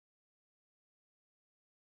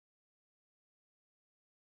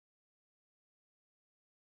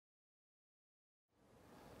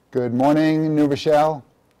Good morning, New Rochelle.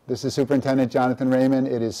 This is Superintendent Jonathan Raymond.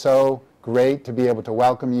 It is so great to be able to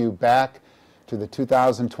welcome you back to the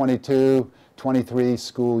 2022-23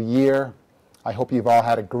 school year. I hope you've all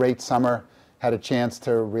had a great summer, had a chance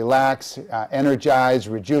to relax, energize,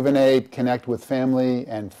 rejuvenate, connect with family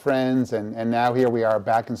and friends, and now here we are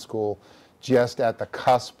back in school, just at the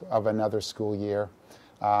cusp of another school year.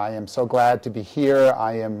 I am so glad to be here.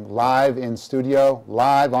 I am live in studio,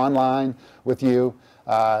 live online with you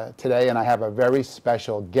today, and I have a very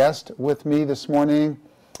special guest with me this morning.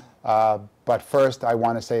 But first, I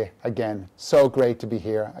want to say again, so great to be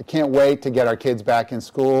here. I can't wait to get our kids back in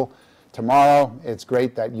school tomorrow. It's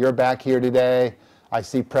great that you're back here today. I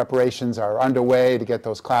see preparations are underway to get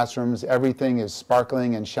those classrooms. Everything is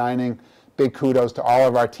sparkling and shining. Big kudos to all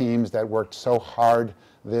of our teams that worked so hard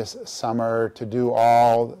this summer to do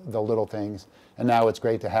all the little things. And now it's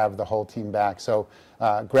great to have the whole team back. So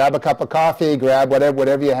grab a cup of coffee, grab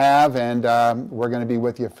whatever you have, and we're going to be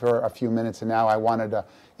with you for a few minutes. And now I wanted to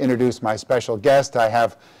introduce my special guest. I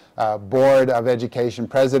have Board of Education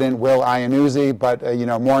President Will Iannuzzi, but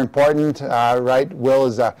more important, right? Will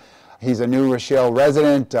is he's a New Rochelle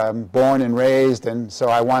resident, born and raised, and so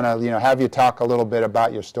I want to have you talk a little bit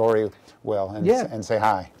about your story, Will, and say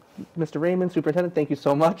hi. Mr. Raymond, Superintendent, thank you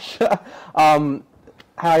so much.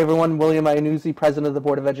 Hi, everyone. William Iannuzzi, President of the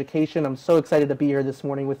Board of Education. I'm so excited to be here this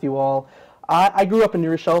morning with you all. I grew up in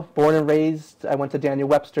New Rochelle, born and raised. I went to Daniel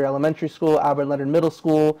Webster Elementary School, Albert Leonard Middle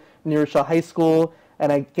School, New Rochelle High School,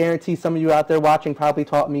 and I guarantee some of you out there watching probably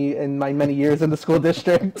taught me in my many years in the school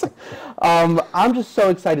district. I'm just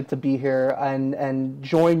so excited to be here and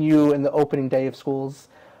join you in the opening day of schools.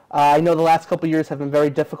 I know the last couple of years have been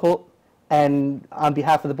very difficult. And on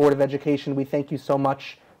behalf of the Board of Education, we thank you so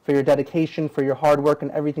much for your dedication, for your hard work, and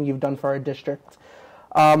everything you've done for our district.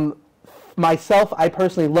 Myself, I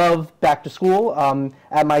personally love back to school.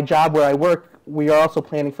 At my job where I work, we are also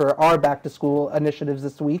planning for our back to school initiatives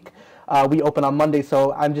this week. We open on Monday,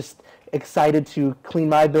 so I'm just excited to clean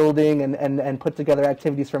my building and put together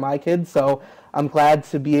activities for my kids. So I'm glad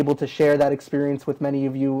to be able to share that experience with many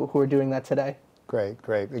of you who are doing that today. Great,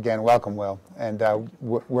 great. Again, welcome, Will. And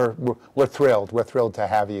we're thrilled. We're thrilled to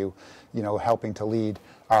have you, helping to lead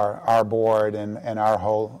our board and our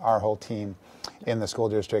whole team in the school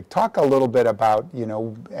district. Talk a little bit about,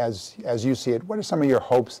 as you see it, what are some of your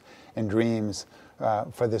hopes and dreams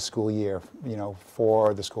for this school year,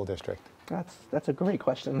 for the school district? That's a great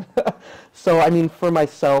question. So, I mean, for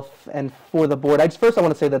myself and for the board, first I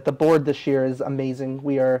want to say that the board this year is amazing.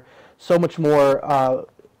 We are so much more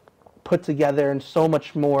put together and so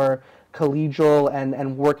much more collegial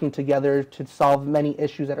and working together to solve many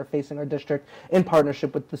issues that are facing our district in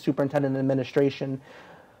partnership with the superintendent and administration.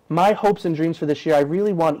 My hopes and dreams for this year, I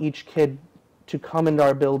really want each kid to come into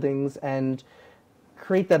our buildings and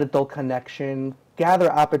create that adult connection,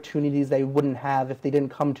 gather opportunities they wouldn't have if they didn't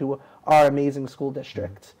come to our amazing school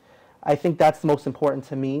district. I think that's the most important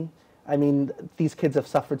to me. I mean, these kids have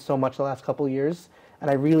suffered so much the last couple of years, and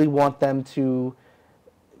I really want them to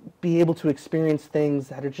be able to experience things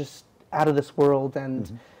that are just out of this world,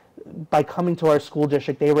 and by coming to our school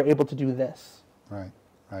district, they were able to do this. Right,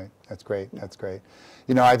 right. That's great. That's great.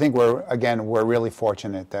 I think we're really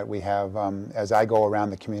fortunate that we have, as I go around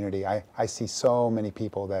the community, I see so many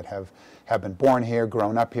people that have been born here,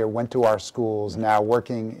 grown up here, went to our schools, now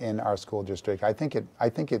working in our school district. I think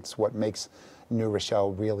it's what makes New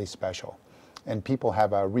Rochelle really special, and people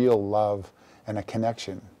have a real love and a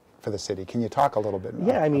connection for the city. Can you talk a little bit about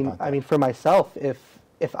that? I mean, for myself, if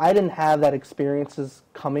I didn't have that experiences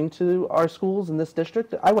coming to our schools in this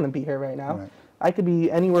district, I wouldn't be here right now. Right. I could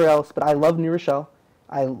be anywhere else, but I love New Rochelle.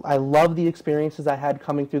 I love the experiences I had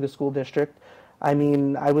coming through the school district. I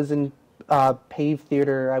mean, I was in Pave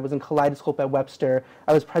Theater, I was in Kaleidoscope at Webster,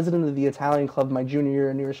 I was president of the Italian Club my junior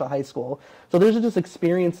year in New Rochelle High School. So those are just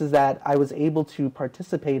experiences that I was able to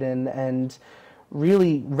participate in and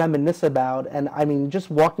really reminisce about. And I mean,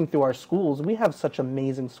 just walking through our schools, we have such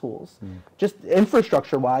amazing schools, just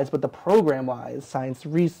infrastructure wise, but the program wise, science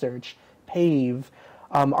research, PAVE,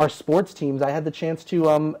 our sports teams. I had the chance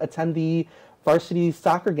to attend the varsity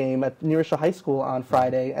soccer game at New Rochelle High School on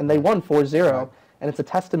Friday, and they won 4-0. Right. And it's a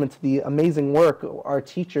testament to the amazing work our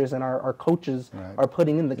teachers and our coaches are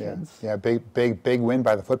putting in the kids. Yeah, big win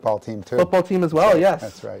by the football team too. Football team as well, yes.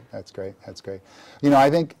 That's right. That's great. That's great.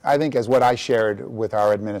 I think as what I shared with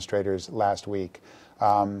our administrators last week,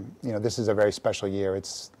 this is a very special year.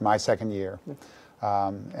 It's my second year,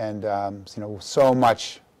 so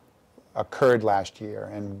much occurred last year,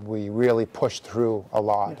 and we really pushed through a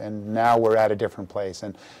lot, and now we're at a different place.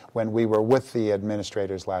 And when we were with the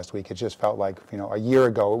administrators last week, it just felt like, a year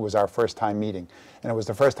ago it was our first time meeting, and it was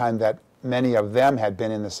the first time that many of them had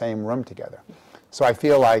been in the same room together. So I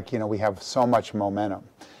feel like, we have so much momentum.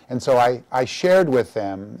 And so I shared with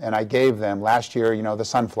them, and I gave them last year, the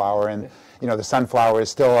sunflower, and the sunflower is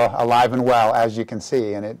still alive and well, as you can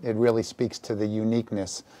see, and it really speaks to the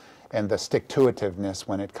uniqueness and the stick-to-itiveness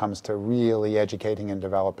when it comes to really educating and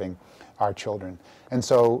developing our children. And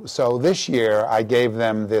so this year I gave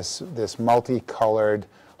them this multicolored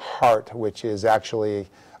heart, which is actually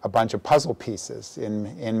a bunch of puzzle pieces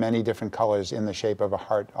in many different colors in the shape of a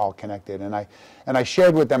heart, all connected. And I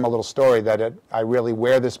shared with them a little story that I really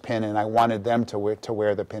wear this pin, and I wanted them to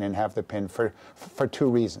wear the pin and have the pin for two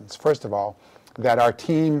reasons. First of all, that our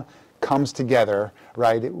team comes together,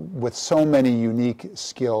 right, with so many unique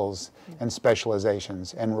skills and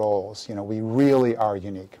specializations and roles. We really are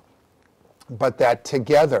unique. But that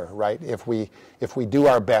together, right, if we do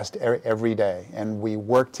our best every day and we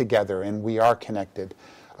work together and we are connected,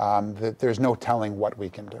 that there's no telling what we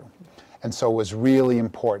can do. And so it was really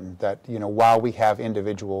important that, while we have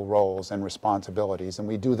individual roles and responsibilities, and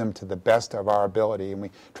we do them to the best of our ability, and we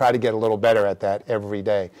try to get a little better at that every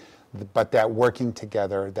day, but that working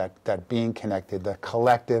together, that being connected, the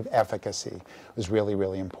collective efficacy was really,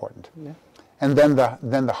 really important. Yeah. And then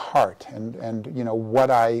the heart, and what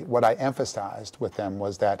I emphasized with them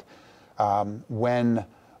was that the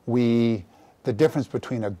difference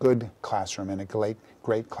between a good classroom and a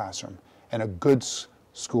great classroom, and a good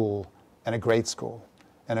school and a great school,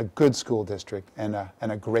 and a good school district and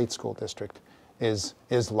a great school district is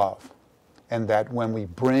love. And that when we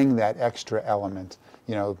bring that extra element,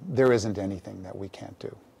 there isn't anything that we can't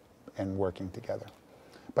do in working together.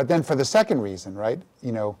 But then for the second reason, right,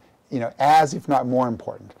 as if not more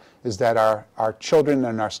important, is that our children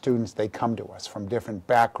and our students, they come to us from different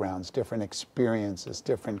backgrounds, different experiences,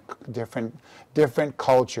 different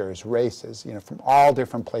cultures, races, from all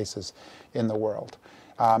different places in the world.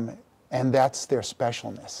 And that's their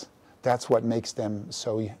specialness. That's what makes them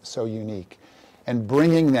so unique. And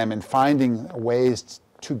bringing them and finding ways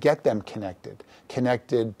to get them connected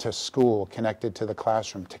to school, connected to the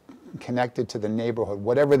classroom, connected to the neighborhood,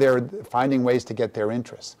 whatever they're finding ways to get their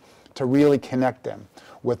interests, to really connect them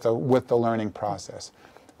with the learning process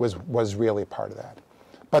was really part of that.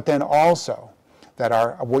 But then also that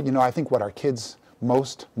I think what our kids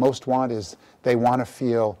most want is they want to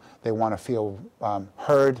feel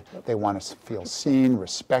heard, they want to feel seen,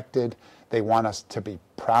 respected. They want us to be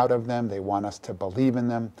proud of them. They want us to believe in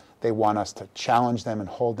them. They want us to challenge them and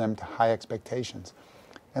hold them to high expectations.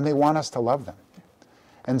 And they want us to love them.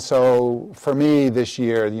 And so for me this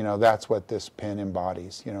year, that's what this pin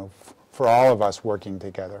embodies, for all of us working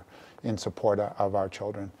together in support of our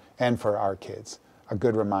children and for our kids. A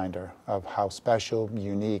good reminder of how special,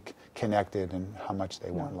 unique, connected, and how much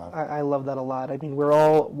they want love. I love that a lot. I mean, we're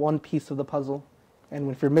all one piece of the puzzle. And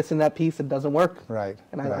if you're missing that piece, it doesn't work. Right.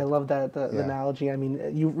 And I love that the analogy. I mean,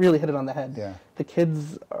 you really hit it on the head. Yeah. The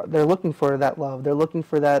kids, they're looking for that love. They're looking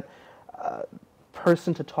for that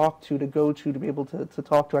person to talk to go to be able to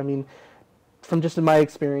talk to. I mean, from just in my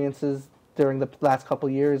experiences during the last couple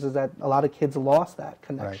of years, is that a lot of kids lost that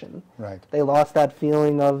connection. Right. They lost that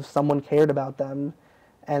feeling of someone cared about them.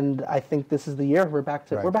 And I think this is the year we're back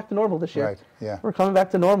to normal this year. Right. Yeah. We're coming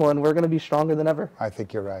back to normal, and we're going to be stronger than ever. I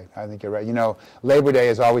think you're right. Labor Day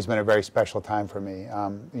has always been a very special time for me.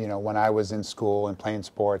 When I was in school and playing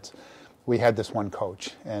sports, we had this one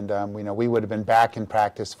coach, and we would have been back in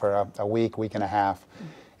practice for a week and a half.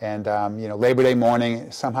 And Labor Day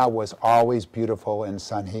morning somehow was always beautiful and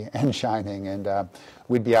sunny and shining. And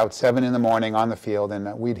we'd be out 7 in the morning on the field,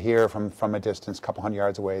 and we'd hear from a distance, a couple hundred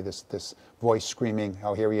yards away, this voice screaming,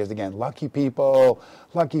 "Oh, here he is again! Lucky people,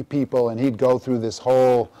 lucky people!" And he'd go through this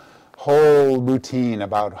whole routine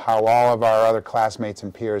about how all of our other classmates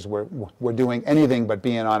and peers were doing anything but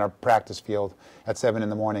being on a practice field at 7 in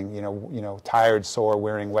the morning. Tired, sore,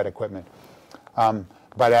 wearing wet equipment.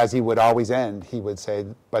 But as he would always end, he would say,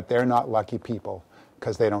 "But they're not lucky people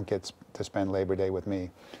because they don't get to spend Labor Day with me."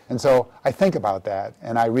 And so I think about that,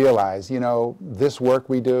 and I realize, this work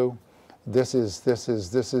we do, this is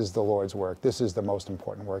the Lord's work. This is the most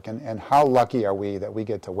important work. And how lucky are we that we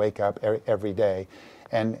get to wake up every day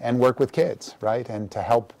and work with kids, right? And to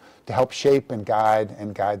help shape and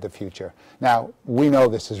guide the future. Now, we know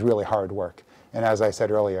this is really hard work. And as I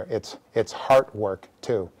said earlier, it's heart work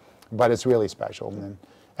too. But it's really special,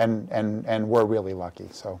 and we're really lucky.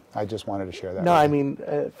 So I just wanted to share that. No, I mean,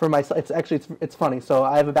 for myself, it's funny. So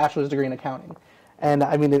I have a bachelor's degree in accounting, And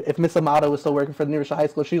I mean, if Miss Amato was still working for the New Rochelle High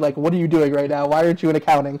School, she'd like, what are you doing right now? Why aren't you in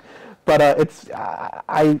accounting? But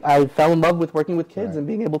I fell in love with working with kids and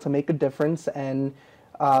being able to make a difference and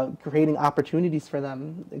creating opportunities for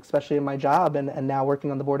them, especially in my job and now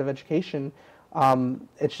working on the Board of Education.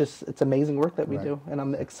 It's amazing work that we do, and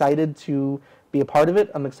I'm excited to be a part of it.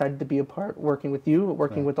 I'm excited to be a part working with you,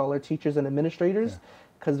 working with all our teachers and administrators,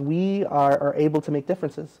 because we are able to make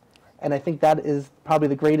differences. And I think that is probably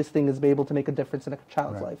the greatest thing, is be able to make a difference in a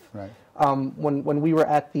child's life. When we were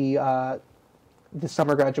at the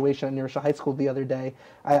summer graduation at New Rochelle High School the other day,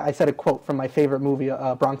 I said a quote from my favorite movie,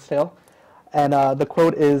 Bronx Tale. And the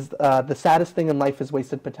quote is, the saddest thing in life is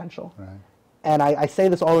wasted potential. And I say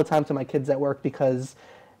this all the time to my kids at work, because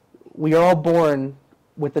we are all born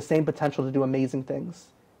with the same potential to do amazing things.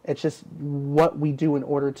 It's just what we do in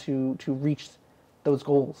order to reach those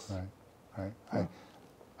goals.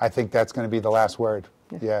 I think that's going to be the last word.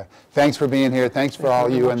 Thanks for being here. Thanks for all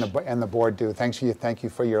you and the board do. Thank you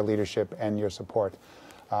for your leadership and your support.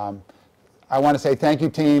 I want to say thank you,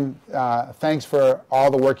 team. Thanks for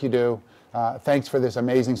all the work you do. Thanks for this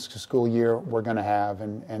amazing school year we're going to have,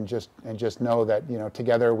 and just know that, you know,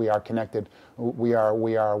 together we are connected. We are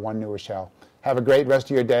one New Rochelle. Have a great rest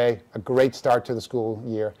of your day. A great start to the school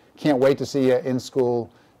year. Can't wait to see you in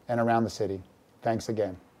school and around the city. Thanks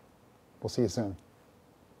again. We'll see you soon.